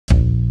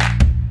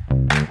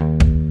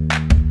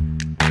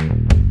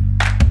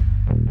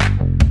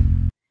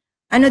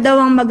Ano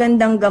daw ang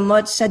magandang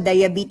gamot sa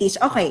diabetes?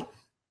 Okay,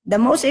 the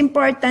most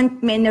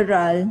important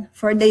mineral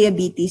for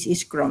diabetes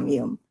is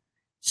chromium.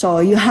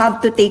 So you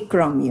have to take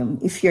chromium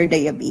if you're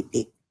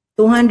diabetic.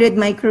 200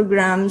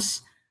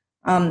 micrograms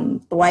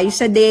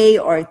twice a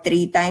day or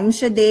 3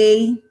 times a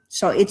day.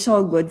 So it's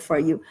all good for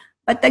you.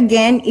 But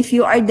again, if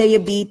you are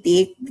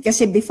diabetic,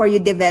 kasi before you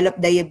develop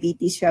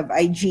diabetes, you have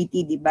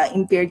IGT, diba?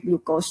 Impaired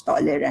glucose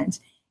tolerance.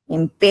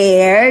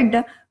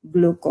 Impaired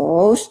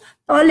glucose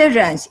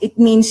tolerance. It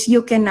means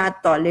you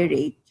cannot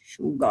tolerate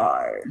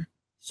sugar.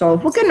 So,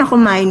 huwag ka na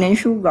kumain ng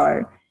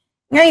sugar.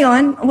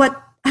 Ngayon, what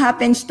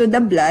happens to the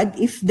blood,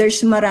 if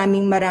there's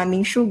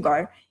maraming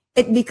sugar,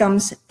 it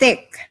becomes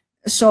thick.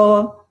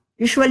 So,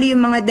 usually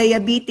yung mga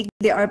diabetic,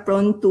 they are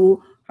prone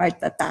to heart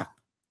attack,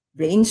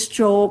 brain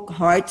stroke,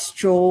 heart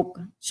stroke.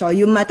 So,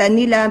 yung mata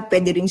nila,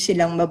 pwede rin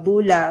silang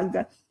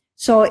mabulag.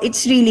 So,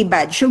 it's really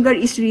bad. Sugar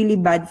is really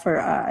bad for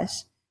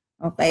us.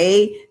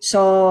 Okay?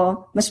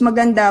 So, mas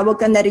maganda, wag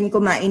ka na rin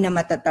kumain na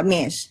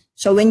matatamis.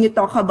 So, when you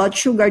talk about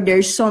sugar,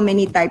 there's so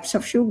many types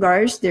of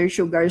sugars. There's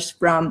sugars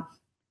from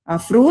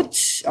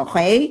fruits,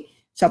 okay?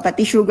 So,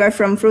 pati sugar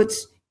from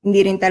fruits,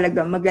 hindi rin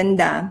talaga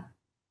maganda.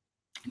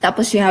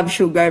 Tapos, you have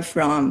sugar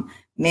from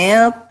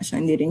milk.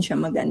 So, hindi rin siya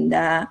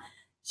maganda.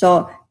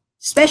 So,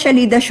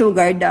 especially the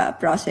sugar, the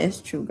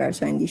processed sugar.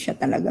 So, hindi siya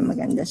talaga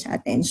maganda sa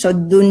atin. So,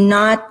 do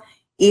not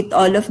eat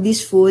all of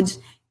these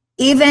foods.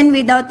 Even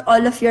without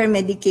all of your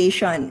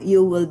medication,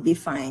 you will be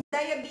fine.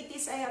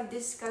 Diabetes, I have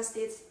discussed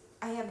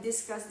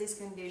this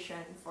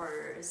condition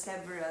for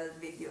several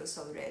videos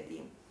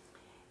already.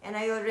 And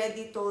I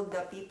already told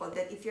the people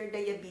that if you're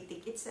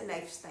diabetic, it's a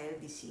lifestyle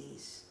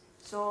disease.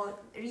 So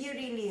you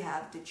really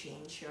have to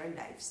change your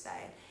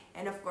lifestyle.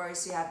 And of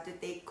course, you have to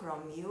take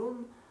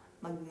chromium,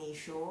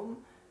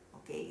 magnesium,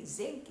 okay,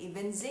 zinc,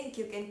 even zinc,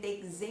 you can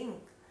take zinc.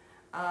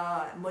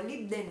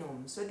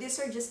 Molybdenum. So these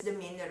are just the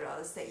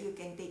minerals that you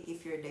can take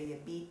if you're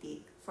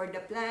diabetic. For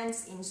the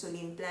plants,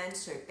 insulin plant,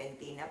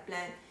 serpentina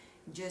plant,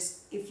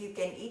 just if you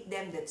can eat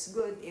them, that's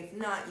good. If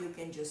not, you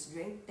can just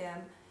drink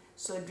them.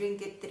 So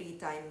drink it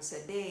 3 times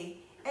a day.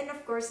 And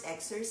of course,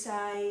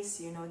 exercise,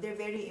 you know, they're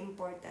very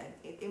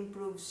important. It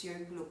improves your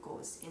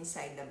glucose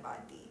inside the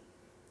body.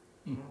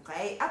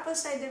 Okay? Apple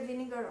cider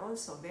vinegar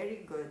also,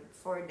 very good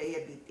for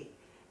diabetic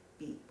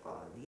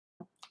people.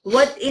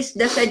 What is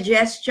the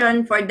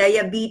suggestion for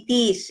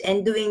diabetes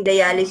and doing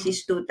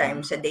dialysis 2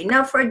 times a day?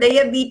 Now, for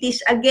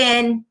diabetes,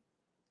 again,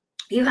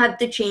 you have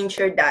to change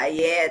your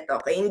diet,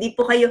 okay? Hindi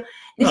po kayo,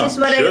 this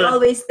is what I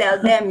always tell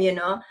them, you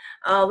know.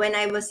 When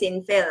I was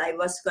in Phil, I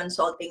was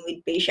consulting with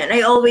patients.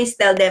 I always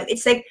tell them,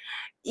 it's like,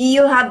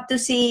 you have to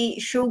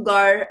see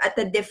sugar at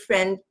a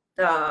different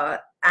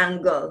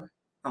angle,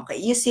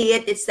 okay? You see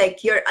it, it's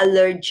like you're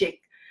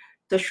allergic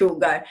to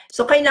sugar.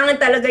 So, kailangan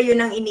talaga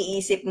yun ang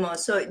iniisip mo.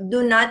 So,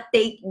 do not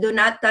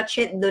touch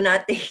it, do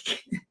not take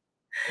it.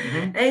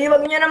 Eh,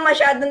 huwag nyo na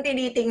masyadong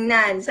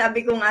tinitingnan.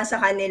 Sabi ko nga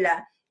sa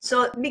kanila.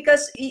 So,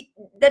 because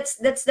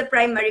that's the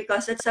primary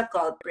cause, that's a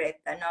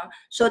culprit. Ano?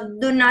 So,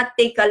 do not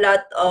take a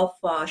lot of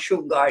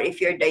sugar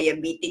if you're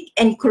diabetic.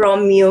 And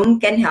chromium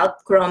can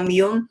help,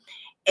 chromium.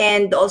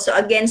 And also,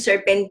 again,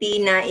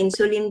 serpentina,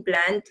 insulin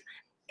plant.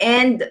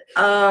 And,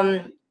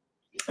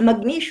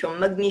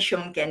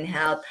 magnesium can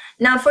help.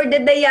 Now, for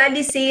the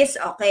dialysis,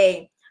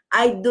 okay,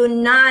 I do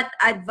not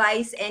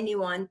advise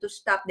anyone to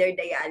stop their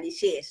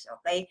dialysis,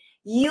 okay?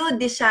 You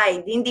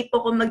decide. Hindi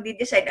po ko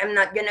magde-decide. I'm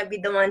not gonna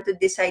be the one to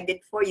decide it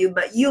for you,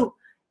 but you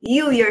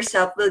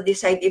yourself will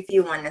decide if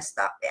you wanna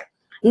stop it.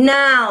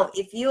 Now,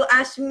 if you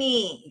ask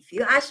me,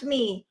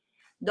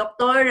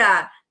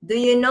 Doctora, do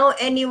you know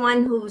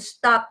anyone who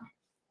stopped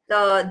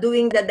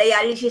doing the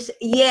dialysis?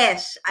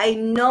 Yes, I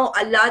know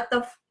a lot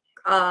of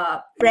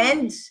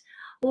friends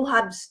who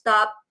have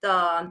stopped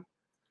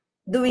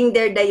doing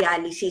their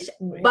dialysis,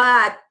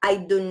 but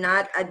I do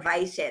not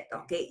advise it,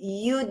 okay?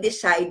 You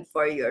decide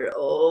for your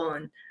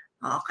own,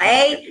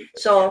 okay?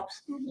 So,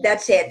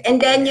 that's it. And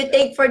then you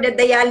take for the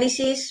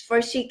dialysis,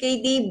 for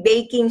CKD,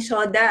 baking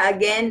soda,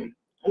 again,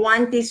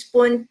 1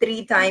 teaspoon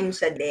 3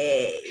 times a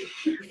day.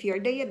 If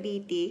you're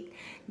diabetic,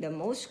 the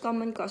most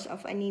common cause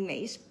of anemia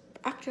is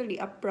actually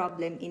a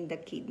problem in the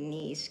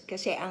kidneys.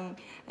 Kasi ang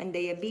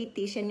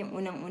diabetes, yan yung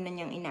unang-una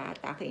niyang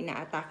inaatake.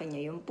 Inaatake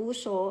niya yung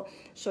puso,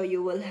 so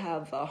you will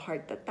have a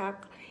heart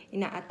attack.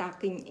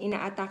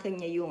 Inaatake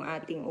niya yung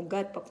ating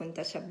ugat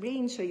papunta sa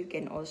brain, so you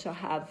can also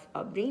have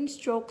a brain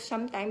stroke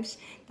sometimes.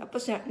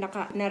 Tapos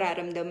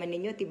nararamdaman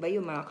ninyo, diba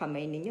yung mga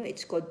kamay ninyo,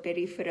 it's called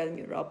peripheral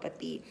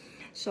neuropathy.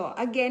 So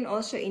again,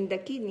 also in the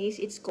kidneys,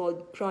 it's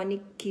called chronic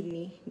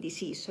kidney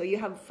disease. So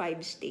you have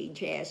 5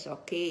 stages,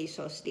 okay?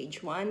 So stage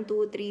 1,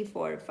 2, 3,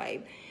 4,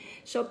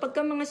 5. So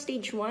pagka mga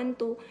stage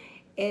 1, 2,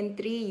 and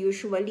 3,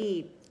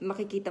 usually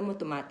makikita mo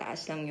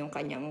tumataas lang yung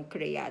kanyang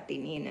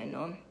creatinine,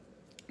 ano?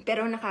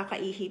 Pero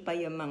nakakaihi pa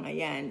yung mga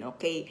yan,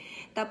 okay?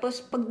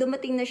 Tapos, pag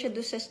dumating na siya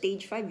doon sa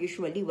stage 5,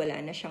 usually wala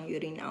na siyang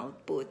urine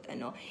output,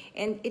 ano?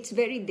 And it's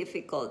very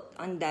difficult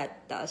on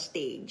that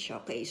stage,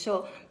 okay?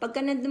 So, pagka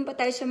nandun pa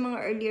tayo sa mga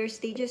earlier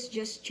stages,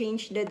 just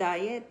change the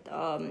diet.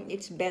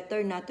 It's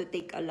better not to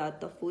take a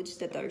lot of foods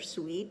that are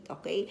sweet,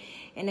 okay?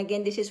 And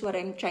again, this is what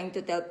I'm trying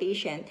to tell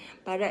patient,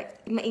 para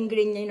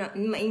ma-ingrain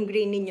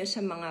ninyo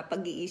sa mga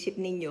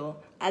pag-iisip ninyo,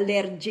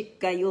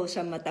 allergic kayo sa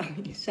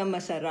matamis, sa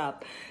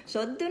masarap.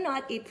 So, do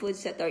not eat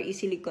foods that are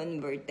easily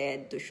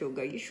converted to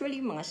sugar.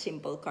 Usually, mga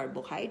simple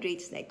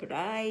carbohydrates like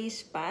rice,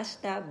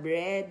 pasta,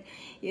 bread.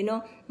 You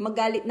know,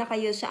 magalit na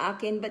kayo sa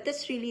akin, but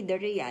that's really the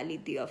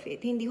reality of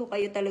it. Hindi ko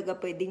kayo talaga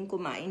pwedeng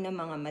kumain ng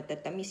mga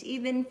matatamis.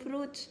 Even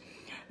fruits.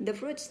 The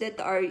fruits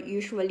that are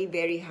usually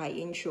very high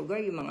in sugar,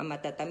 yung mga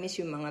matatamis,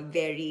 yung mga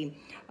very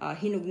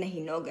hinog na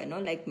hinog, ano,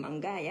 like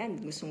mangga,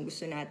 yan,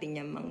 gustong-gusto natin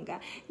yung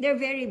mangga. They're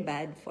very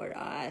bad for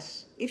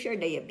us if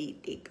you're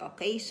diabetic,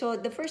 okay? So,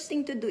 the first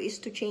thing to do is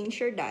to change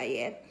your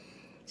diet.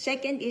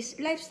 Second is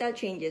lifestyle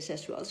changes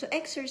as well. So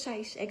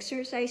exercise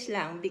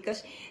lang,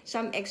 because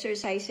some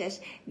exercises,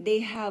 they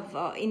have,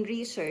 in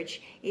research,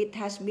 it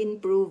has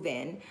been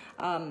proven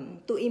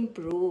to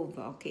improve,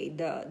 okay,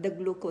 the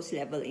glucose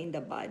level in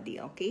the body,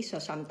 okay? So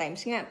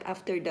sometimes nga,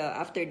 after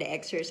the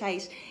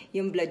exercise,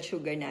 yung blood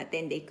sugar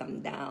natin, they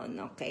come down,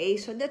 okay?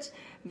 So that's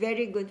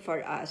very good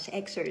for us,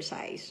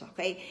 exercise,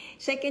 okay?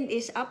 Second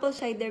is apple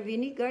cider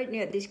vinegar.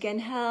 This can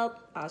help,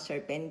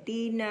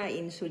 serpentina,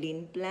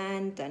 insulin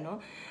plant,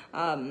 ano?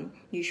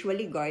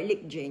 Usually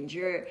garlic,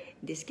 ginger,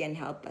 this can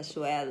help as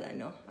well,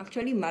 ano.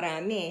 Actually,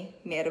 marami.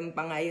 Meron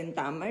pa nga yung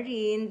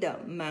tamarind,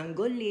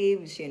 mango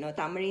leaves, you know,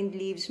 tamarind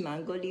leaves,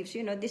 mango leaves,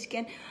 you know, this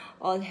can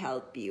all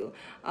help you.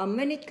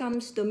 When it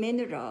comes to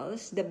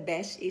minerals, the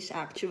best is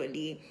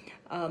actually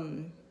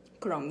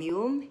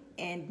chromium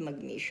and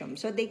magnesium.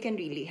 So they can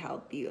really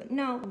help you.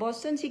 Now,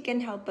 Boston Sea can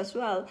help as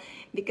well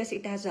because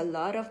it has a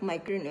lot of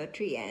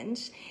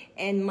micronutrients.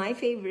 And my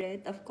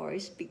favorite, of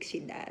course,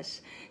 pixie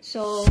dust.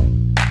 So